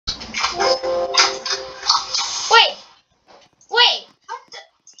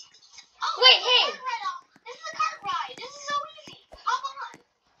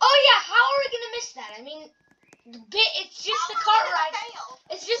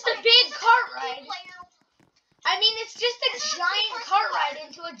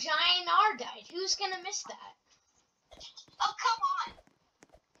who's gonna miss that? Oh, come on.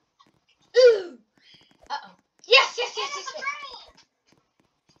 Ooh. Uh-oh. Yes. There's a train.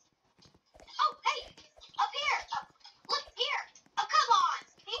 Oh, hey, up here. Look here. Oh, come on.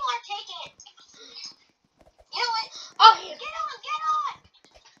 People are taking it. You know what? Oh, here. Get on, get on.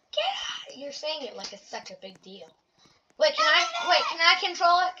 Get out. You're saying it like it's such a big deal. Wait, can I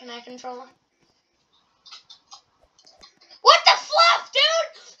control it? Can I control it? What the fluff, dude?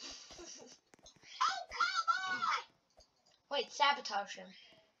 Oh, come on. Wait, sabotage him.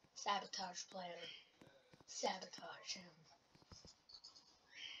 Sabotage player. Sabotage him.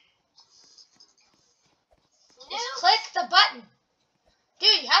 No. Just click the button.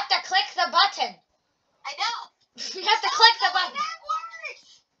 Dude, you have to click the button. I know. You have to click the button.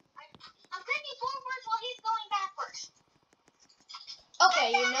 Backwards. I'm clicking forwards while he's going backwards.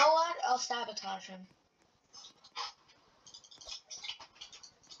 Okay, you know what? I'll sabotage him.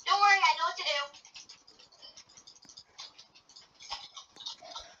 Don't worry, I know what to do.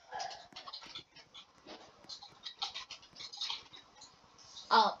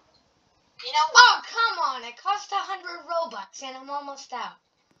 Oh. You know what? Oh, come on. It cost 100 Robux and I'm almost out.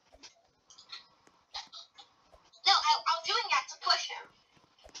 No, I was doing that to push him.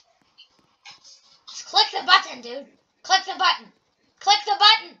 Just click the button, dude. Click the button. Click the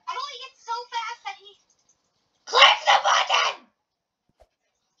button. I'm only getting so fast that he... Click the button!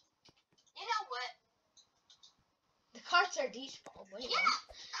 You know what? The carts are default. Wait, Yeah!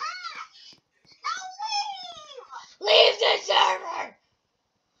 Crash! No, leave! leave the server!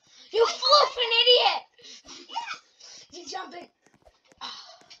 You fluffing idiot! Yes! You jumping.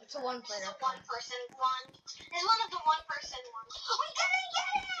 It's a one player. This is a one-person one. It's one of the one-person ones. We didn't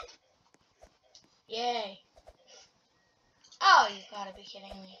get it! Yay. Oh, you gotta be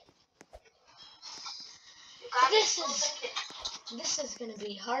kidding me. This is gonna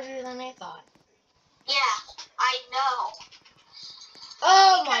be harder than I thought. Yeah, I know.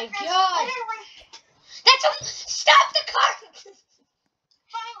 Oh my god! That's a stop the car!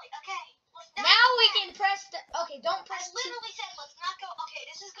 Finally, okay. Now we can press the. Okay, don't press. I literally said let's not go. Okay,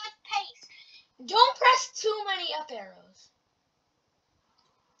 this is good pace. Don't press too many up arrows.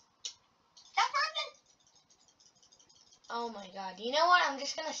 That person. Oh my god! You know what? I'm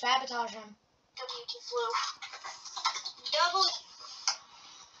just gonna sabotage him. WT flew.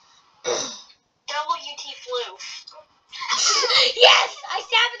 WT flew. Yes! I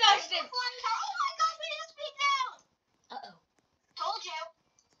sabotaged him! Oh my god, we need to speed down! Uh-oh. Told you.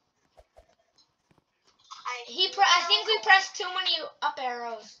 I think we pressed too many up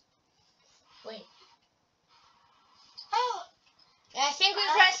arrows. Wait. Oh. I think we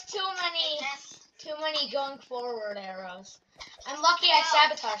pressed too many going forward arrows. I'm lucky I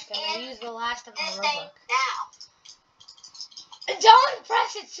sabotaged him. I used the last of my Robux. Now. Don't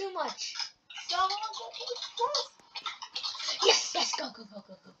press it too much. Yes, go. WT.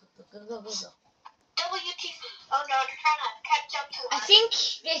 Oh no, they're trying to catch up to us. I think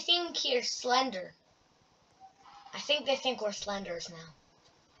they think you're slender. I think they think we're slenders now.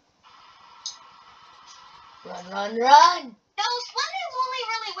 Run. No, slenders only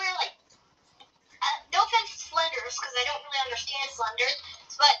really wear like. No offense to slenders, because I don't really understand slender.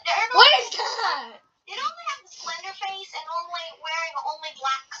 But they're what is that? They normally have the slender face and normally wearing only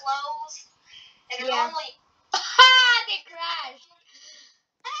black clothes. And they're normally. They crashed.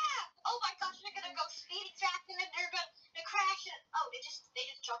 Oh my gosh, they're gonna go speeding fast and then they're gonna crash and they just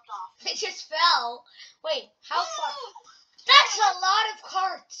jumped off. They just fell. Wait, how far? That's a lot of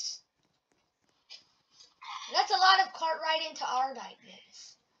carts. That's a lot of cart ride into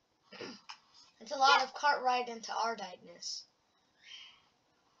Arditeness. That's a lot of cart ride into Arditeness.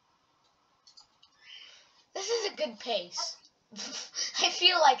 This is a good pace. I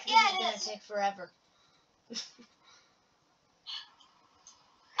feel like this is gonna take forever.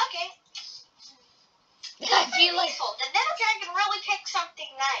 Okay. I feel like the Nether Dragon really picked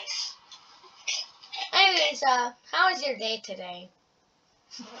something nice. Anyways, how was your day today?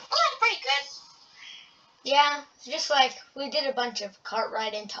 Well, that's pretty good. Yeah, just like we did a bunch of cart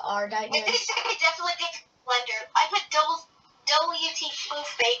ride into Arditeness. I definitely picked Blender. I put WT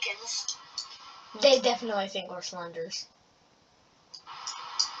Floof Bacons. They definitely think we're slenders.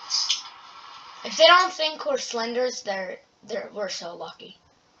 If they don't think we're slenders, we're so lucky.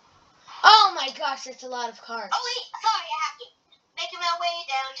 Oh my gosh, that's a lot of carts. Oh wait, sorry, I have to making my way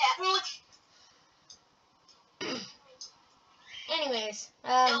downtown. Anyways,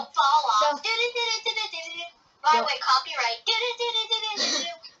 don't fall off. So, By the way, copyright.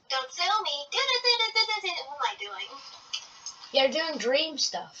 Don't sue me. What am I doing? You're doing dream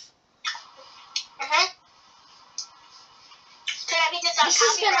stuff. So that means it's on This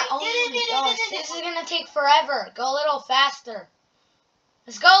is gonna, copyright. oh my gosh, this is gonna take forever. Go a little faster.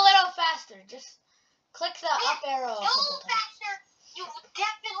 Let's go a little faster. Just click the up arrow a Go couple times. faster. You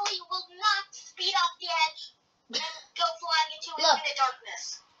definitely will not speed off the edge and go flying into infinite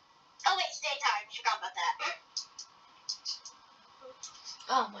darkness. Oh wait, it's daytime. I forgot about that.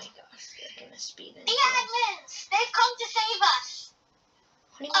 Oh my gosh, they're gonna speed in. The admins! They've come to save us!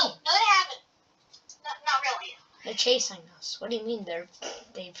 What do you Oh, mean? no they haven't. No, not really. They're chasing us. What do you mean they've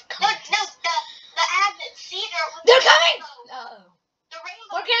come? No, the admins. See, They're coming! Uh-oh. The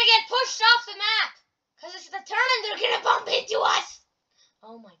rainbow. We're gonna get pushed off the map! Because it's the turn and they're gonna bump into us!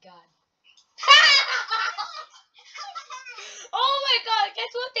 Oh my god. Oh my god,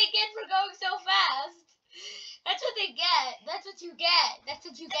 guess what they get for going so fast? That's what they get. That's what you get. That's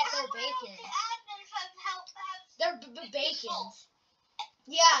what you get. They're bacon. The admins have helped. They're bacons.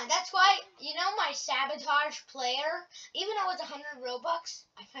 Yeah, that's why, you know, my sabotage player, even though it's 100 Robux,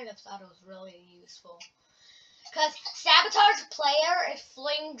 I kind of thought it was really useful. Because sabotage player, it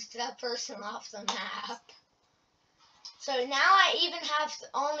flings the person off the map. So now I even have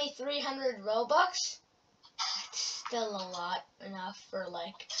only 300 Robux. That's still a lot, enough for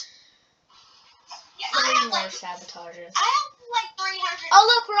like 3 more sabotages. I have like 300. Oh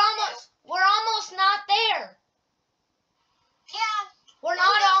look, we're almost not there. Yeah. We're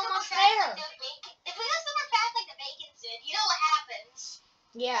not almost there. If we go super fast like the bacons did, you know what happens.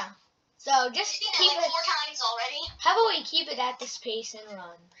 Yeah. So just keep like it. 4 times already. How about we keep it at this pace and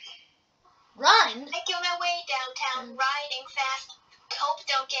run? Run? Making my way downtown, riding fast. Hope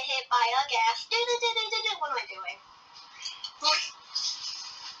don't get hit by a gas. What am I doing?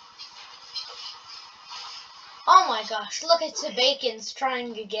 Oh my gosh, look, it's the bacons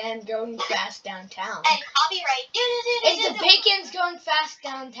trying again, going fast downtown. And copyright. It's the bacons going fast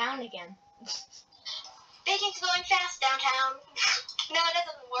downtown again. Bacon's going fast downtown. No, it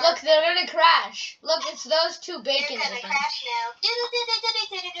doesn't work. Look, they're gonna crash. Look, it's those 2 bacons They're gonna again. crash now.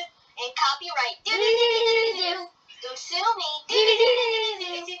 And copyright. Don't sue me.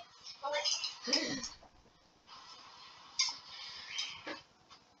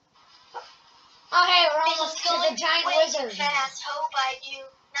 Oh hey, we're almost to the giant wizard. Fast. Hope I do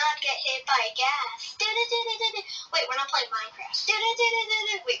not get hit by gas. Wait, we're not playing Minecraft.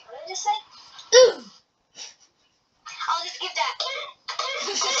 Wait, what did I just say? Ooh. I'll just give that.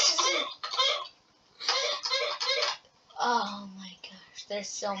 Oh my gosh, there's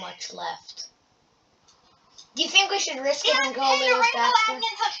so much left. Do you think we should risk it and go a little faster? The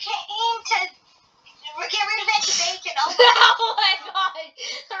admins have came to get rid of anti-bacon. Oh my god,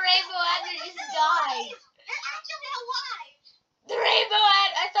 the rainbow admin just died. They're actually alive. The rainbow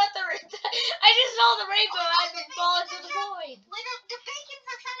admin, I just saw the rainbow admin fall into the void. Literally, the bacons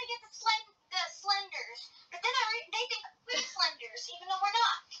are trying to get the slenders, but then they think we're slenders, even though we're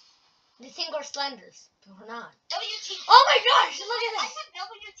not. They think we're slenders, but we're not. WT. Oh my gosh, look at I this. said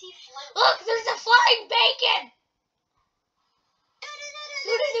WT flew. Look, there's a flying bacon.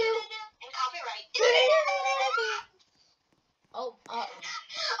 And copyright. Oh,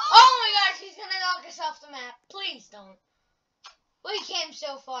 oh my gosh, he's gonna knock us off the map. Please don't. We came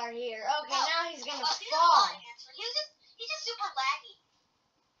so far here. Okay, now he's gonna fall. He's just super laggy.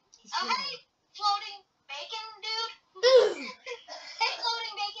 Hey, floating bacon dude. Hey,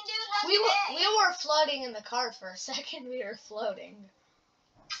 floating bacon dude. How's your day? We were floating in the car for a second. We were floating.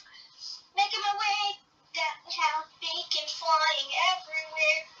 Making my way downtown, bacon flying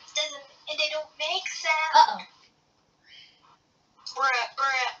everywhere. And they don't make sound. Bruh.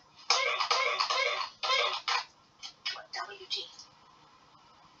 WG.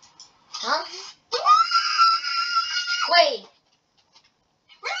 Huh? Wait.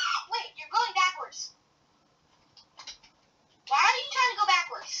 Wait, you're going backwards. Why are you trying to go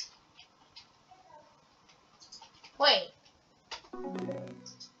backwards? Wait.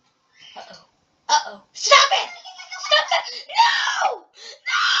 Uh-oh. Stop it! Stop it! No!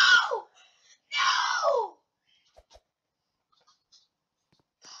 No! No!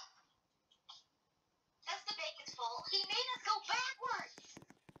 That's the bacon's fault. He made us go backwards.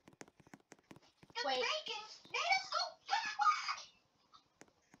 The bacon made us go backwards.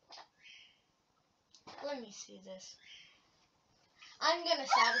 Let me see this. I'm gonna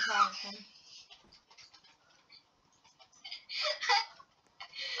sabotage him.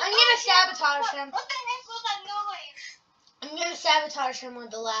 I'm gonna sabotage him. What the heck was that noise? I'm gonna sabotage him with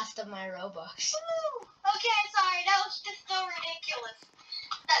the last of my Robux. Ooh, okay, sorry. That was just so ridiculous.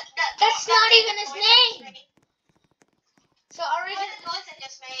 That's not even his name. So are we What was the noise I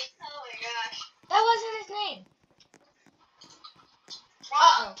just made? Oh my gosh. That wasn't his name.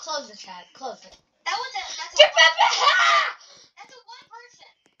 Uh-oh, close the chat. Close it. That's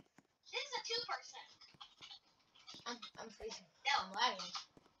freezing. No. I'm lagging.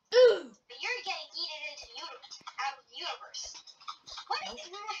 Ooh! But you're getting eaten into the out of the universe. What? Nope.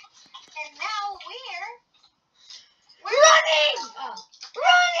 And now we're Running! Oh.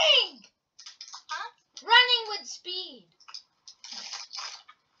 Running! Huh? Running with speed.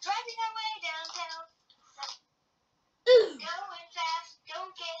 Driving our way downtown. Ooh! Going fast. Don't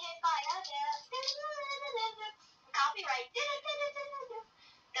get hit by a death. Copyright.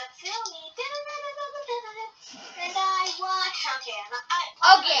 Don't feel me. And I want.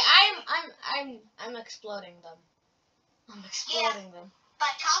 Okay. I'm exploding them. I'm exploding them. But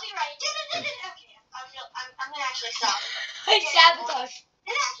copyright. Okay. I'm gonna actually stop. I sabotaged.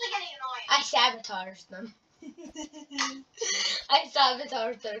 It's actually getting annoying. I sabotaged them. I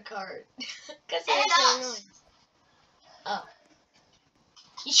sabotaged their cart. Because they're so annoying. Oh.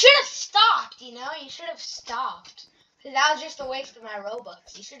 You should have stopped, you know? You should have stopped. Because that was just a waste of my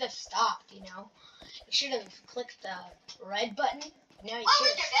Robux. You should have stopped, you know? You should have clicked the red button. No, you should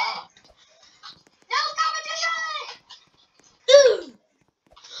have stopped. No competition! Ooh!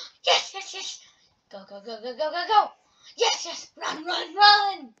 Yes, yes, yes! Go, go, go, go, go, go, go! Yes, yes! Run, run,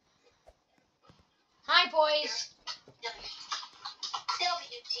 run! Hi, boys.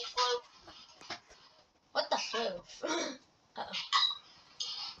 WT flu. What the floof? Uh-oh.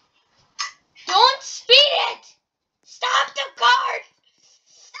 Don't speed it! Stop the cart!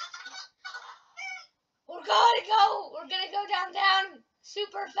 We're gonna go down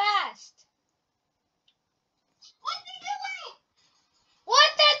super fast. What's he doing?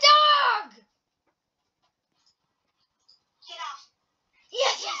 What the dog? Get off.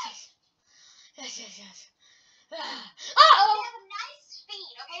 Yes, yes, yes. Yes, yes, yes. Uh-oh! We have a nice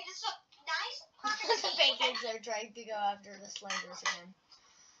speed, okay? Just a nice, perfect The speed. bacons are trying to go after the sliders again.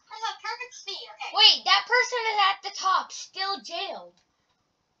 That's a perfect speed, okay? Wait, that person is at the top, still jailed.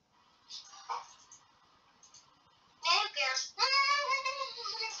 Who cares?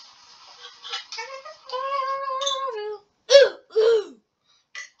 Ooh, ooh.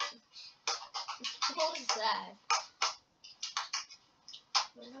 What was that?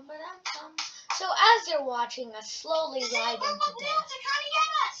 So as you're watching us slowly ride into death. They're trying to get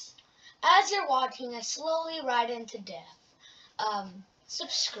us. As you're watching us slowly ride into death,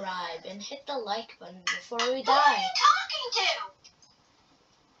 subscribe and hit the like button before we Who are die. you talking to?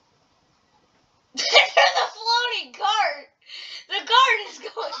 They're the floating cart. The cart is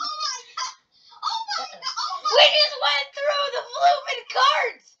going. Oh my god. Oh my god. Oh my We just went through the flooping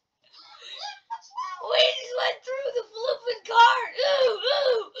cart. We just went through the flooping cart. Ooh,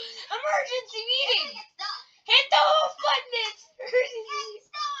 ooh. Emergency meeting. Hit the hoof button. It's emergency.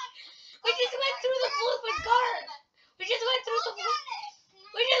 We just went through the flooping cart. We just went through the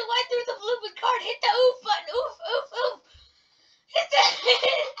flooping cart. Hit the oof button. Oof, oof, oof. Hit the.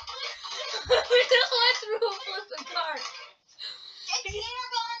 We just went through a flooping cart.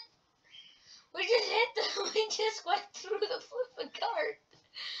 We just went through the flipping cart.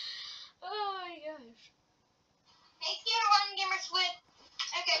 Oh my gosh. Hey, Scatter One Gamer Squid.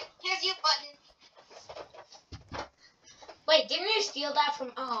 Okay, here's your button. Wait, didn't you steal that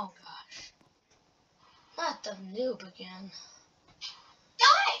from? Oh gosh. Not the noob again.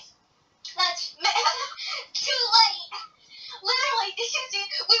 Guys! That's too late. Literally, did you see?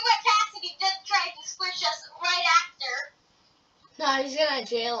 We went past and he did try to squish us right after. No, he's gonna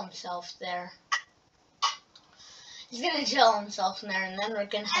jail himself there. He's gonna jail himself in there, and then we're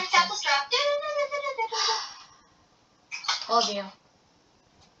gonna have to. And tap the strap. Told you.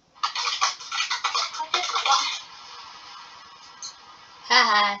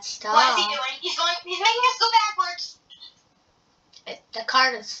 Haha, stop. What is he doing? He's making us go backwards. The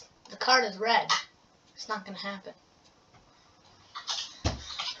card is red. It's not gonna happen.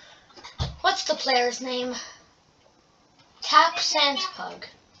 What's the player's name? Tap Sandpug.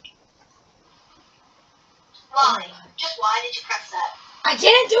 Why? Just why did you press that? I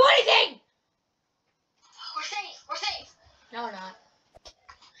didn't do anything! We're safe. We're safe. No, we're not.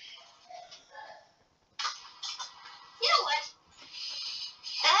 You know what?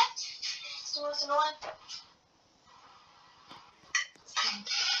 That's the most annoying.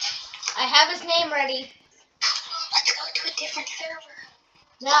 I have his name ready. Let's go to a different server.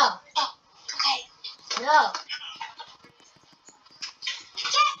 No. Oh, okay. No.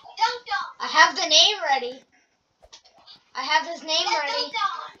 Don't. I have the name ready. I have his name ready.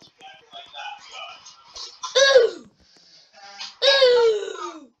 Ooh!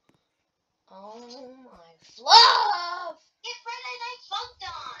 Ooh! Oh my fluff! Get Friday Night Funked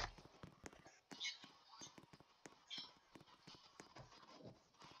on.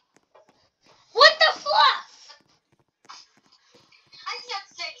 What the fluff? I just have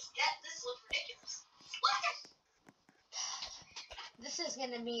to say, this looks ridiculous. What?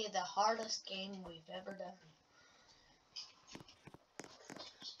 gonna be the hardest game we've ever done.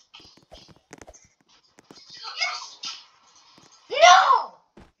 Yes! No!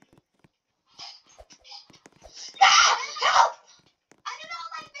 Ah, help! I do not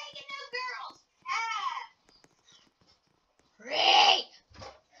like bacon new girls. Ah. Ray!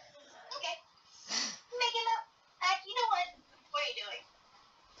 Okay. Making up. You know what? What are you doing?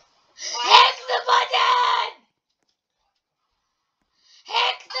 Heck the button!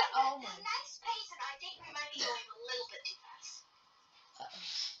 Heck the... Oh my... There's a nice pace, and I think we might be going a little bit too fast. Uh-oh.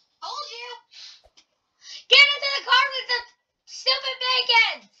 Told you. Get into the car with the stupid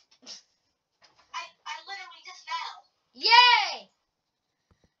bacon! I literally just fell. Yay!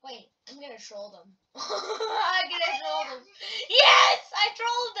 Wait, I'm gonna troll them. I'm gonna troll them. Yes! I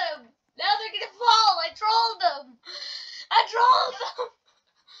trolled them! Now they're gonna fall! I trolled them! I trolled them!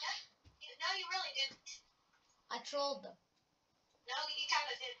 No, you really didn't. I trolled them. No, you kind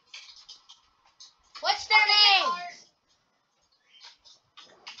of didn't. What's their name?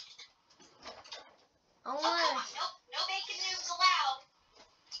 I Oh, wanna... nope. No bacon news allowed.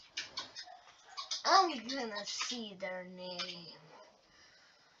 I'm gonna see their name.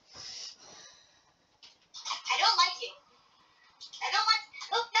 I don't like you. I don't like...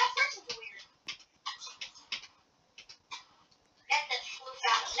 Oh, that person's weird. That's flew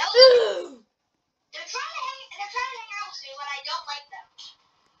out. Nope. Ooh! They're trying to hang out with you, and I don't like them.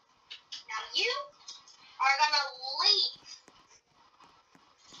 Now you are gonna leave.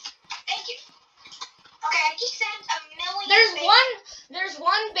 Thank you. Okay, I just sent a million. There's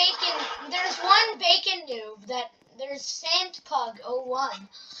one bacon noob that there's Sandpug01.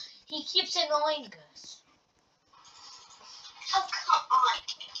 He keeps annoying us. Oh, come on.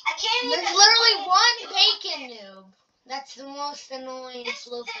 I can't even. There's literally one bacon noob. That's the most annoying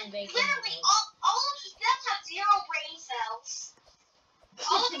sloping bacon Literally, noob. all of them have 0 brain cells.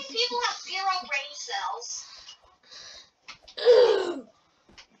 All of these people have 0 brain cells. Ooh!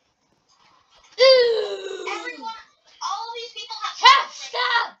 Ooh! Everyone, all of these people have. Ha!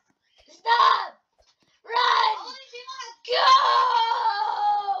 Stop! Stop! Run! All of these people have.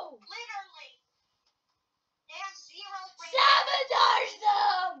 Go! Literally, they have 0 brain. Sabotage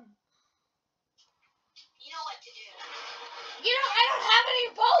them! You know what to do. You know, I don't have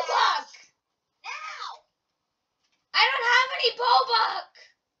any Bobuck! Now! I don't have any Bobuck!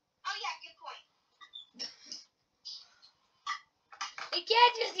 Oh yeah, good point. You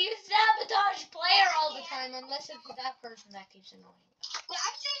can't just use sabotage player all the time unless it's that person that keeps annoying you. Well,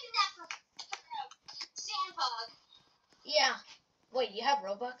 I'm saving that for Sandbug. Yeah. Wait, you have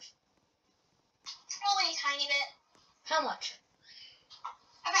Robux? Only a tiny bit. How much?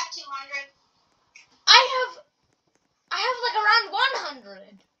 About 200. I have like around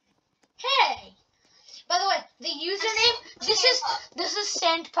 100. Hey! By the way, the username, this is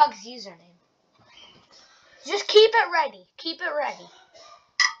Sandpug's username. Just keep it ready. Keep it ready.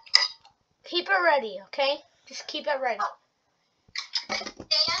 Keep it ready, okay? Just keep it ready. Sandpug_01.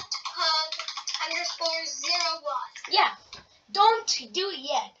 Yeah. Don't do it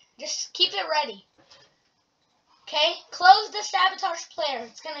yet. Just keep it ready. Okay? Close the sabotage player.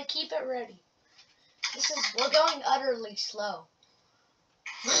 It's gonna keep it ready. We're going utterly slow.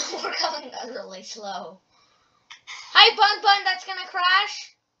 We're going utterly slow. Hi, Bun Bun, that's gonna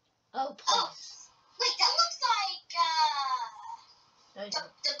crash? Oh, please. Wait, that looks like,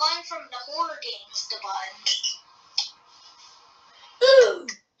 the bun from the horror games, the bun. Ooh!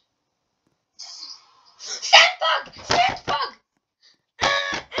 Sandbug! Sandbug!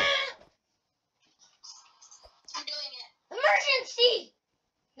 I'm doing it. Emergency!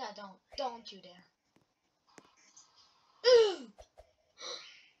 No, don't you dare. Ooh!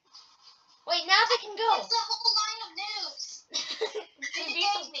 Wait, now they can go. It's a whole line of news. They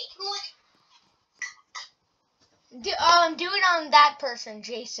engaged me. Do it on that person,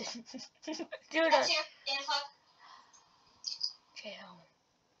 Jason. Do it on That's here, Sandpug. jail.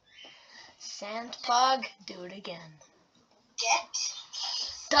 Sandpug, do it again. Get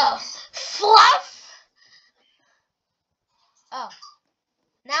The fluff. Oh,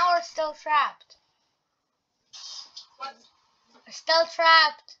 now we're still trapped. what? We're still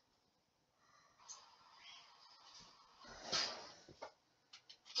trapped.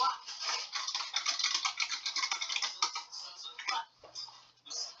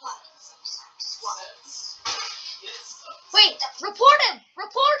 Wait, report him!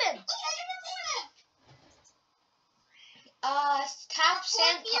 Report him! Tap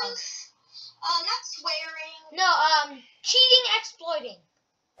Sandpug. Not swearing. No, cheating, exploiting.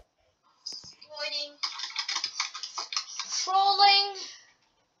 Exploiting. Trolling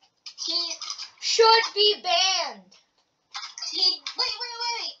He should be banned. Wait.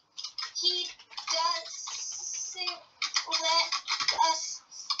 He doesn't let us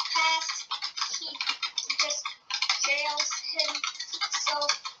pass. He just jails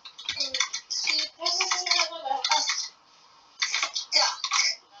himself and keeps us stuck.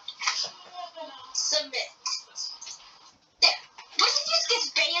 Submit. There. What if he just gets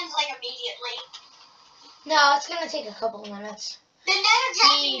banned like immediately? No, it's gonna take a couple of minutes. The Nether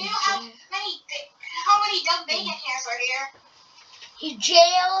dragon knew how many dumb bacon hairs are here. He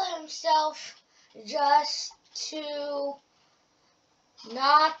jailed himself just to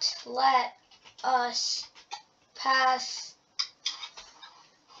not let us pass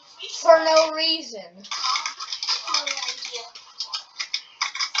for no reason. No idea.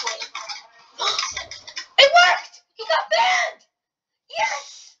 Wait. It worked! He got banned!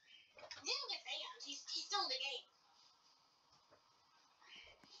 Yes! He didn't get banned. He's still in the game.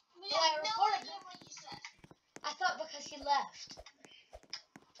 Yeah, I reported idea what you said. I thought because he left.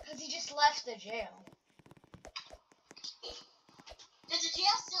 Because he just left the jail. Is the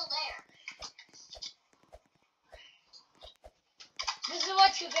jail still there? This is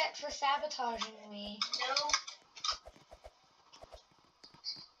what you get for sabotaging me. No.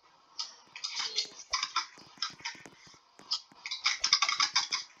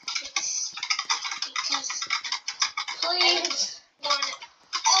 It's because Please, everyone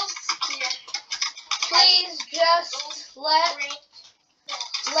else here please just let us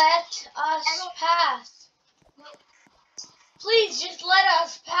pass. Please just let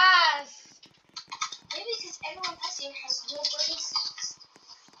us pass. Maybe because everyone else here has no brain cells.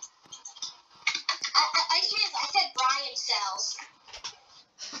 I said Brian cells.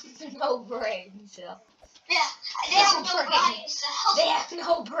 No brain cells. Yeah, they have no Brian cells. They have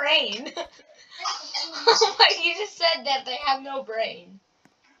no brain. Oh my, you just said that they have no brain.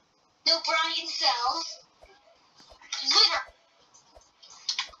 No Brian cells. Literally.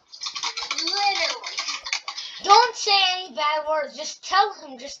 Don't say any bad words. Just tell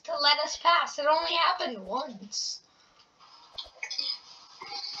him just to let us pass. It only happened once.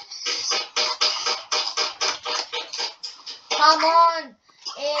 Come on.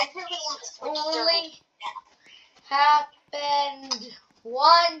 It only happened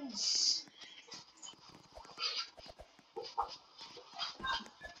once.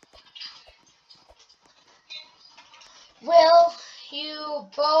 Will you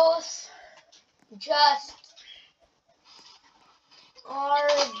both just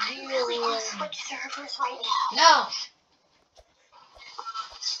argue? really want to switch servers right now. No.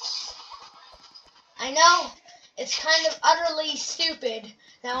 I know it's kind of utterly stupid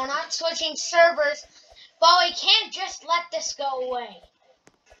that we're not switching servers, but we can't just let this go away.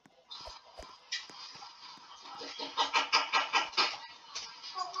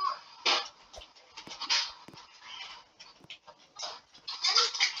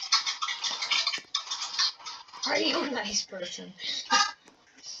 Are you a nice person?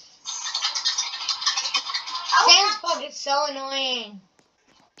 Sandbug is so annoying.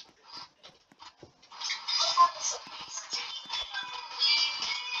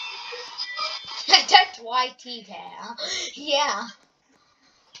 I typed YT there. Yeah.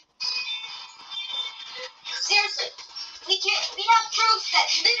 Seriously, we have proof that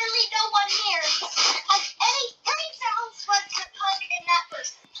literally no one here has any brain cells but the punk in that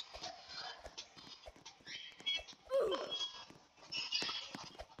person.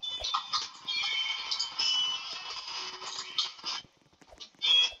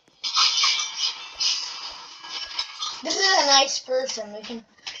 This is a nice person. We can.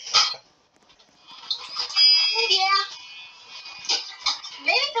 Yeah.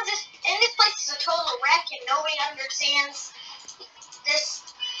 Maybe because this place is a total wreck and nobody understands this.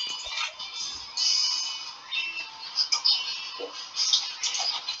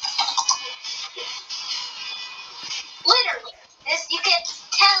 Literally, you can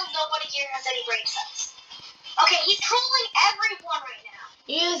tell nobody here has any brain cells. Okay, he's trolling everyone right now.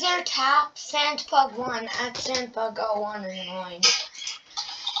 User tap Sandpug1 at Sandpug01 is annoying.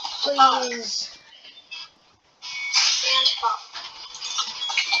 Please.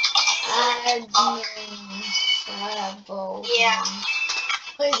 Admin Sabo. Yeah.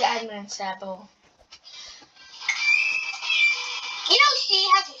 Please admin Sabo. You know she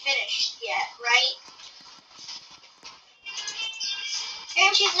hasn't finished yet, right?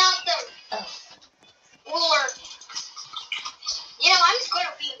 And she's not the ruler. You know, I'm just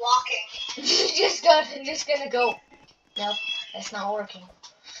gonna be walking. just gonna go. Nope, that's not working.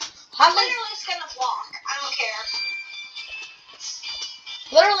 I'm literally just gonna walk. I don't care.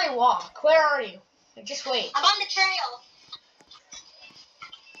 Literally walk. Where are you? Just wait. I'm on the trail.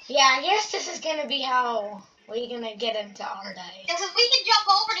 Yeah, I guess this is gonna be how Where are you gonna get into our day? Because we can jump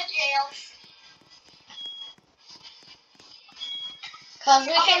over the jails. Cause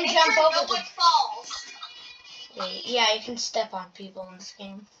we can make jump sure over no one falls. Wait, yeah, you can step on people in this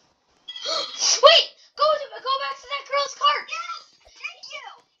game. Wait! Go back to that girl's cart! Yes! Thank you!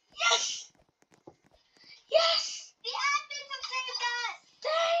 Yes! Yes! The admins have saved us!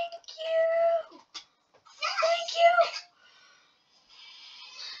 Thank you! Yes! Thank you!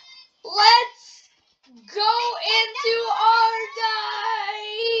 Let's go into our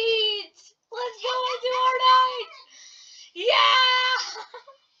night! Let's go into our night! Yeah!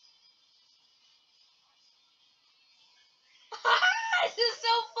 This is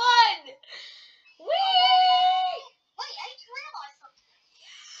so fun! Whee! Wait, I just realized something.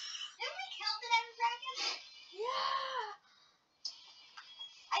 Didn't we kill the Nether dragon? Yeah!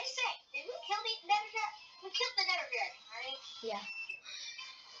 I just say, did we kill the Nether dragon? We killed the Nether dragon, right? Yeah.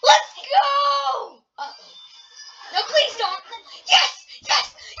 Let's go! Uh-oh. No, please don't. Yes!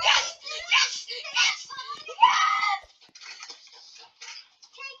 Yes! Yes! Yes! Yes! Yes!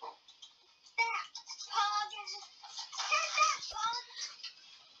 Take that, Pug. Take that, Pug.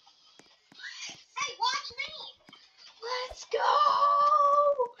 Hey, watch me. Let's go!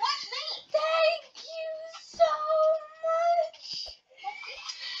 Watch me. Thank you so much!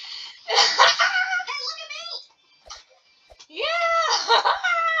 Hey, look at me. Yeah!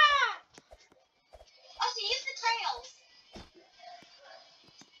 Also, use the trails.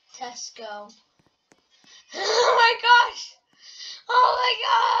 Tesco. Oh my gosh! Oh my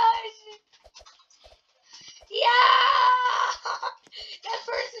gosh! Yeah! That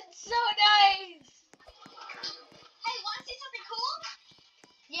person's so nice! Hey, wanna see something cool?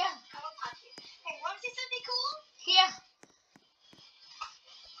 Yeah. I won't touch you. Hey, wanna see something cool? Yeah.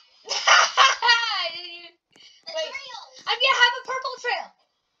 The Wait. trails. I'm gonna have a purple trail.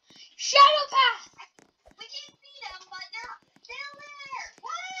 Shadow path. We can't see them, but they're down there.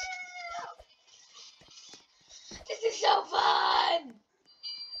 Woo! This is so fun.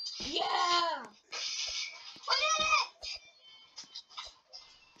 Yeah. We did it.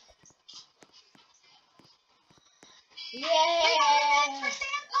 Yeah. We got an extra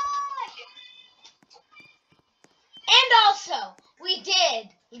sand pug. And also, we did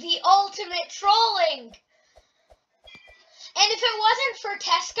the ultimate trolling. And if it wasn't for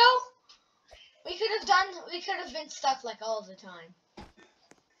Tesco, we could have been stuck like all the time.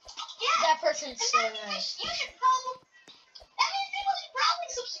 Yeah. That person's And so that means nice. you should probably. That means people should probably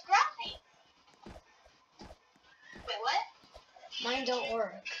subscribe. Wait, what? Mine don't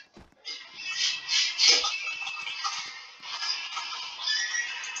work.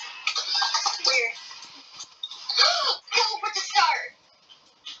 Weird. Teleport to start.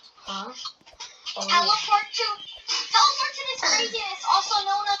 Huh? Oh, Teleport to this craziness, also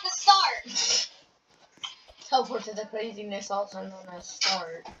known as the start. Teleport to the craziness, also known as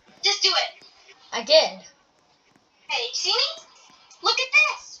start. Just do it. I did. Hey, you see me? Look at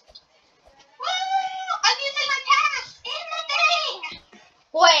this. Woo! I'm using my pass in the thing.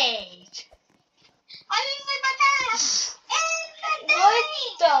 Wait. I'm using my pass in the thing. What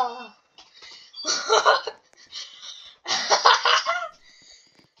the?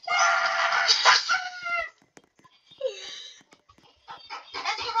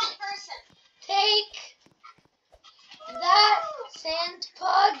 That's the wrong person. Take that, sand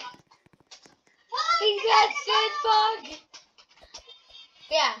pug. What? Take that, sand pug.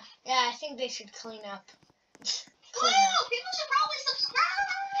 Yeah, I think they should clean up. Woo! People should probably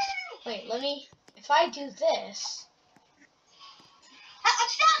subscribe. Wait, let me. If I do this. I'm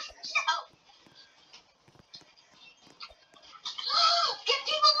stuck. Oh. Get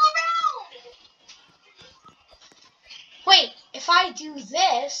people around. Wait, if I do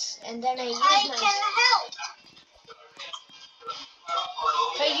this and then I use I my. can help.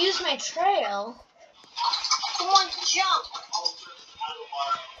 If I use my trail. Come on, jump.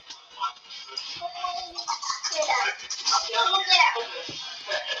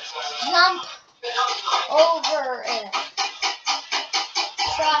 Jump over it.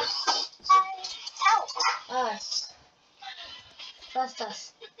 Trust us. Trust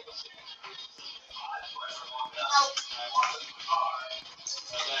us.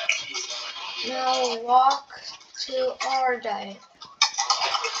 Now walk to our day.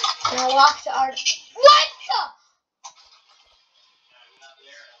 Now walk to our. What the?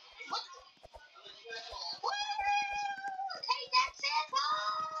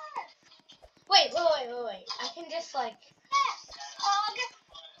 Wait. I can just like.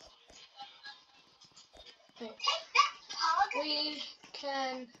 Wait. We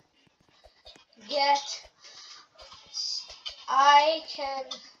can get. I can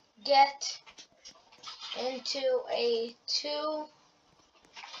get into a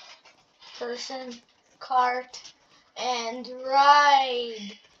 2-person cart and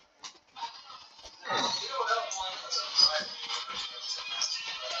ride.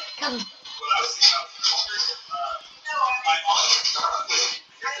 Come.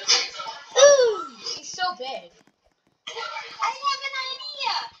 Ooh, he's so big. I have an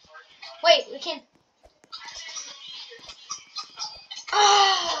idea. Wait, we can.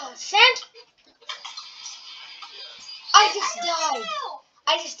 Ah, sand. I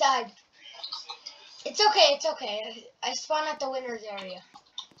just died. It's okay, it's okay. I spawn at the winner's area.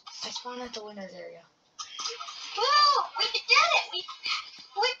 Woo! We did it! We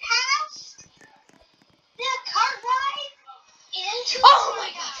passed the cart ride into Oh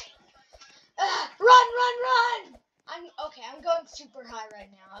my gosh! Run! I'm going super high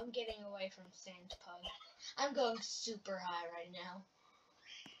right now. I'm getting away from Sand Pug. I'm going super high right now.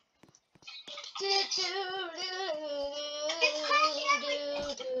 Okay.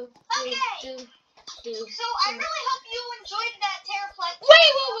 So I really hope you enjoyed that Terraplex.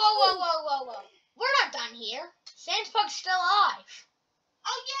 Wait, whoa. We're not done here. Sandpug's still alive.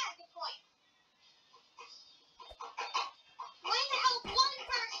 Oh yeah, good point. We need to help one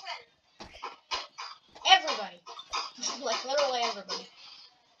person. Everybody. Like literally everybody.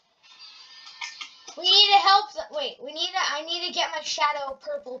 We need to help I need to get my shadow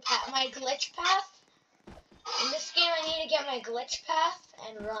purple path, my glitch path. In this game I need to get my glitch path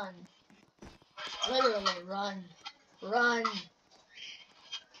and run. Literally run.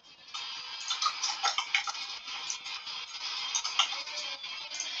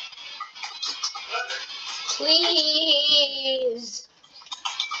 Please.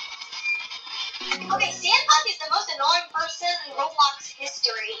 Okay, Sandpug is the most annoying person in Roblox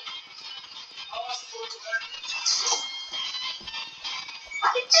history.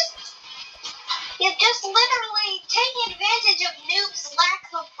 You're just literally taking advantage of noobs' lack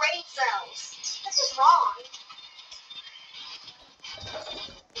of brain cells. This is wrong.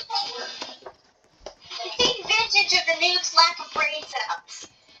 You take advantage of the noob's lack of brain cells.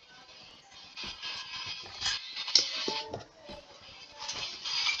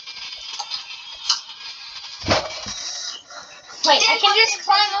 Wait, I can just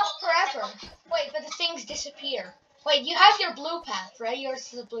climb up forever. Wait, but the things disappear. Wait, you have your blue path, right?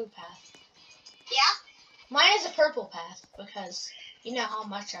 Yours is a blue path. Yeah? Mine is a purple path because you know how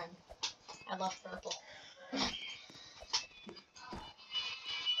much I love purple.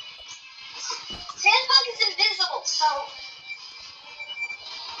 Sandbug is invisible, so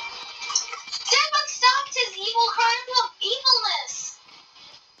Sandbug stopped his evil crimes of evilness.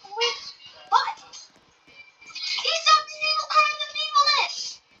 With what? He stopped his evil crimes of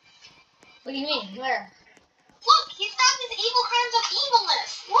evilness. What do you mean? Where? Look, he stopped his evil crimes of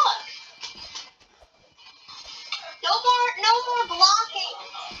evilness. Look. No more blocking.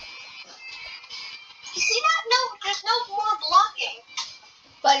 You see that? No, there's no more blocking.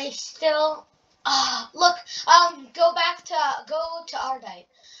 But it's still. Look. Go to Ardite.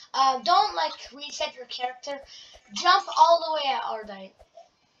 Don't like reset your character. Jump all the way at Ardite.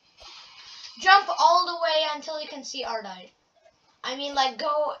 Jump all the way until you can see Ardite. I mean, like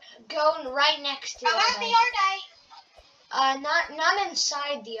go right next to I'm at the Ardite. Not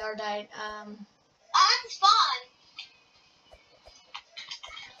inside the Ardite. I'm spawn.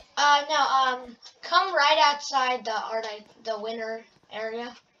 No, come right outside the Ardite, the winner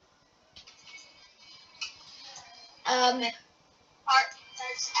area. That's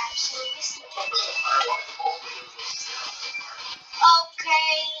absolutely stupid.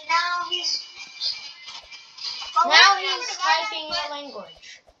 Okay, now he's typing a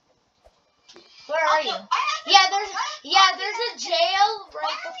language. Where are you? There's a jail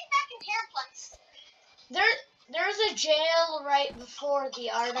Why are we back in Terraplex? There's a jail right before the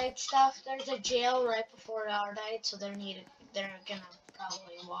Ardite stuff. There's a jail right before the Ardite, so they're gonna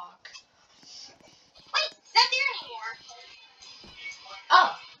probably walk. Wait, it's not there anymore.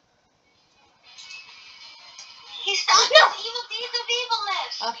 Oh. He stopped his evil deeds of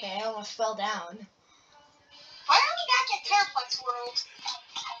evilness. Okay, I almost fell down. Why are we back at Terraplex World?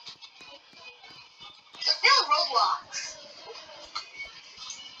 It's still Roblox.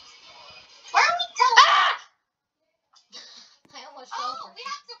 Why are we telling? I almost fell. Oh, we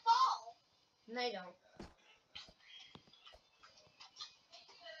have to fall. No, I don't.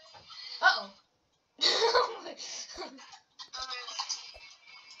 Uh-oh.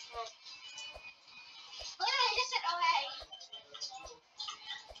 Literally just said, oh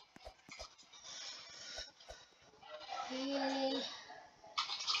hey.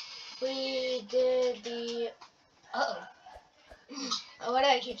 We did the. Uh-oh. Why do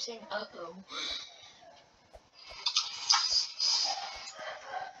I keep saying uh-oh?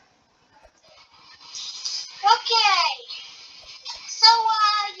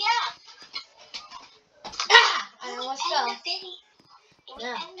 the video? Do we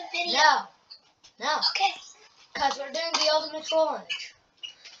No. end the video? No. Okay. Because we're doing the ultimate trollage.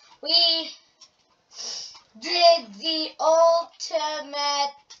 We did the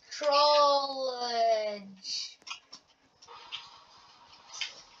ultimate trollage.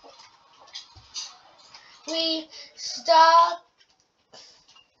 We stopped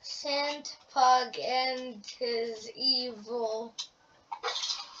Sandpug and his evil.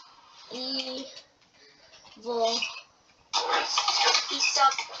 He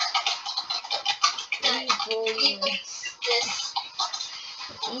stopped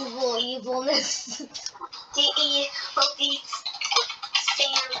evilness. The evil deeds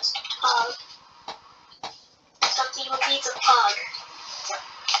Sandpug. Stop the evil deeds of Pug.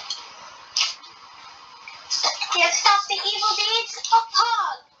 Yeah, stop the evil deeds of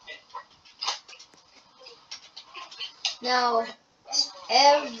Pug. Now,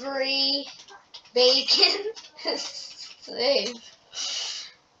 every bacon is safe.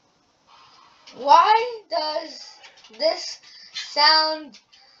 Why does this sound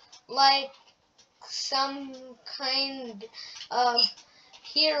like some kind of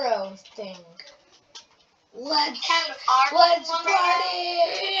hero thing? Let's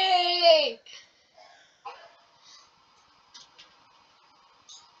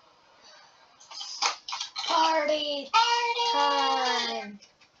party! Party time!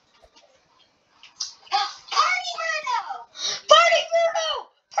 Party Birdo! Party Birdo!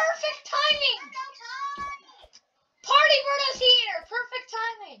 Perfect timing! Party Birdo's here! Perfect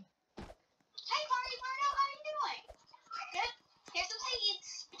timing! Hey Party Birdo, how you doing? Good. Here's some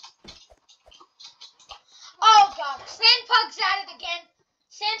seeds. Oh god, Sandpug's at it again.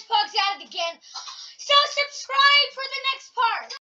 So subscribe for the next